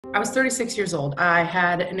I was 36 years old. I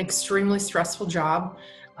had an extremely stressful job.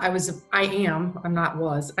 I am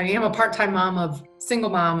a part-time single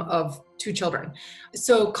mom of two children.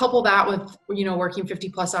 So couple that with, working 50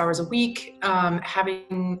 plus hours a week,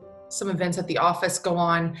 having some events at the office go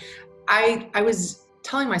on. I was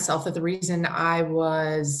telling myself that the reason I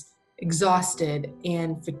was exhausted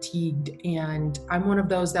and fatigued, and I'm one of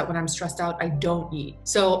those that when I'm stressed out, I don't eat.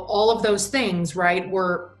 So all of those things, right,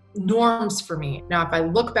 were norms for me. Now, if I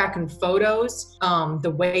look back in photos,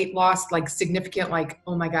 the weight loss, like significant, like,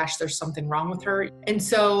 oh my gosh, there's something wrong with her. And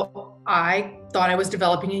so I thought I was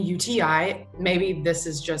developing a UTI. Maybe this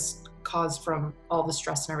is just caused from all the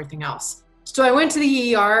stress and everything else. So I went to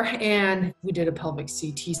the ER and we did a pelvic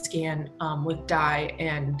CT scan with dye,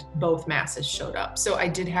 and both masses showed up. So I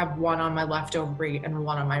did have one on my left ovary and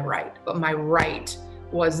one on my right, but my right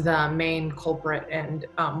was the main culprit and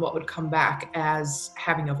what would come back as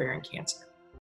having ovarian cancer.